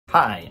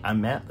Hi, I'm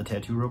Matt, the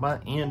Tattoo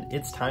Robot, and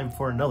it's time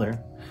for another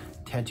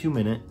Tattoo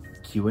Minute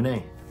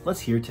Q&A. Let's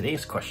hear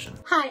today's question.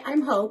 Hi,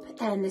 I'm Hope,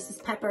 and this is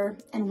Pepper,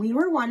 and we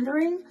were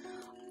wondering,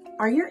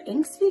 are your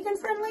inks vegan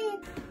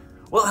friendly?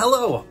 Well,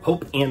 hello,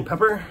 Hope and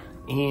Pepper,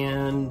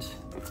 and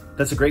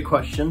that's a great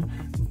question,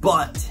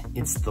 but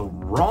it's the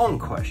wrong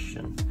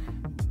question.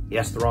 You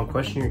ask the wrong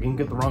question, you're gonna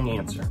get the wrong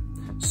answer.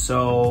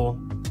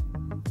 So,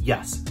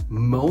 yes,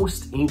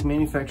 most ink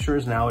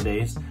manufacturers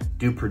nowadays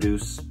do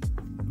produce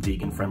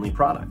vegan-friendly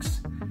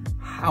products.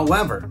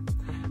 However,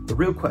 the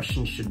real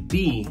question should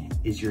be,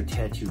 is your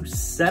tattoo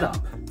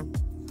setup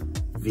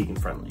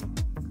vegan-friendly?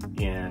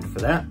 And for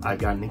that, I've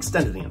got an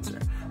extended answer.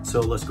 So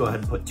let's go ahead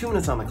and put 2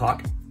 minutes on the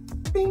clock,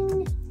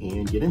 bing,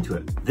 and get into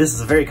it. This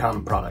is a very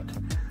common product,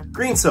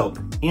 green soap.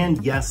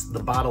 And yes,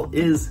 the bottle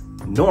is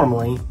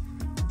normally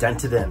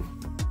dented in.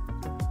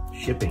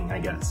 Shipping, I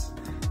guess.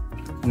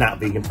 Not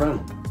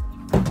vegan-friendly.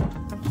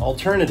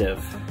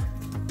 Alternative,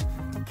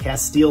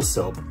 Castile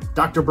soap.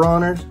 Dr.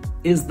 Bronner's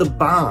is the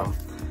bomb.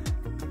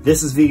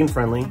 This is vegan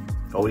friendly,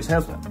 always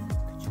has been.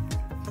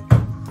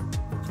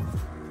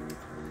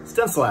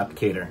 Stencil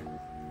applicator.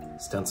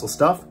 Stencil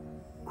stuff,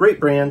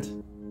 great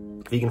brand,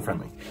 vegan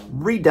friendly.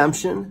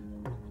 Redemption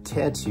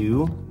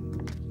tattoo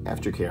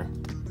aftercare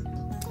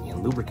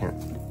and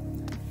lubricant.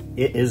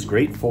 It is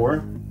great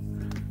for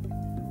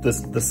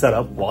the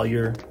setup while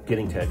you're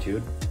getting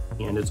tattooed,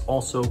 and it's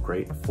also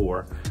great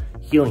for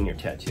healing your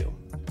tattoo.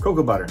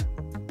 Cocoa butter,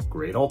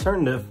 great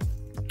alternative,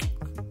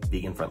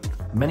 vegan friendly.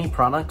 Many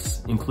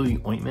products,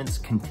 including ointments,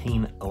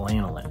 contain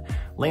lanolin.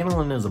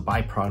 Lanolin is a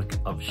byproduct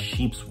of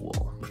sheep's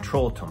wool.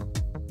 Petroleum.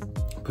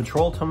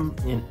 Petroleum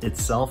in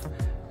itself,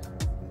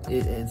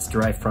 it's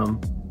derived from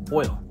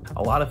oil.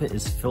 A lot of it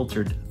is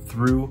filtered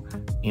through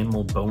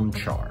animal bone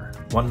char.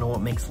 Want to know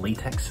what makes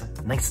latex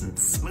nice and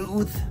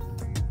smooth?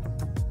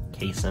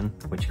 Casein,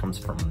 which comes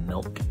from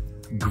milk.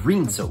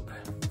 Green soap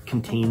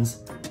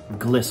contains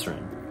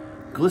glycerin.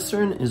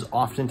 Glycerin is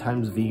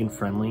oftentimes vegan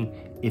friendly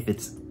if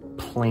it's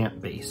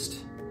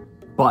plant-based,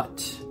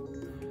 but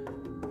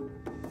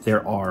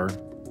there are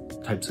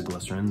types of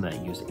glycerin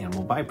that use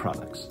animal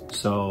byproducts.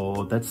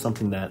 So that's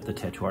something that the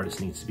tattoo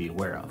artist needs to be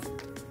aware of.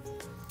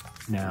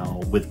 Now,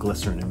 with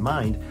glycerin in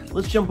mind,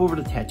 let's jump over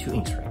to tattoo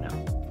inks right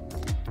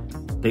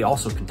now. They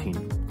also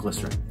contain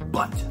glycerin,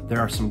 but there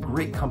are some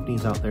great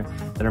companies out there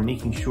that are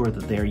making sure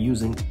that they are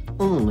using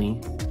only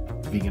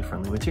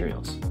vegan-friendly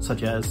materials,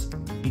 such as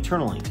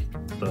Eternal Ink,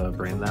 the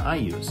brand that I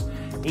use,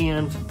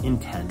 and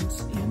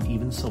Intense, and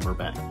even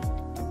Silverback.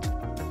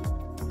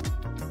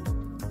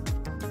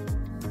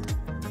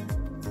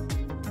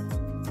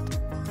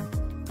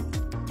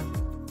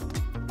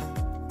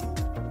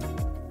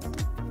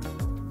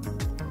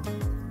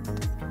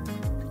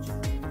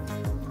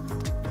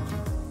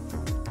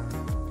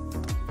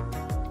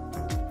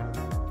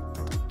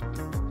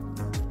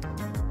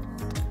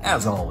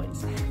 As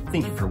always,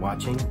 thank you for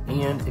watching,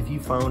 and if you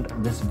found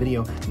this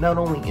video not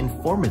only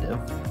informative,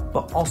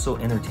 but also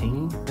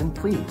entertaining, then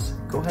please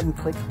go ahead and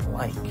click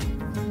like.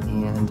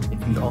 And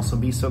if you'd also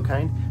be so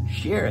kind,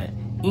 share it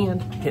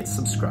and hit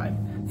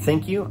subscribe.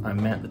 Thank you,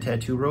 I'm Matt the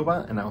Tattoo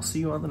Robot, and I'll see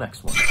you on the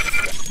next one.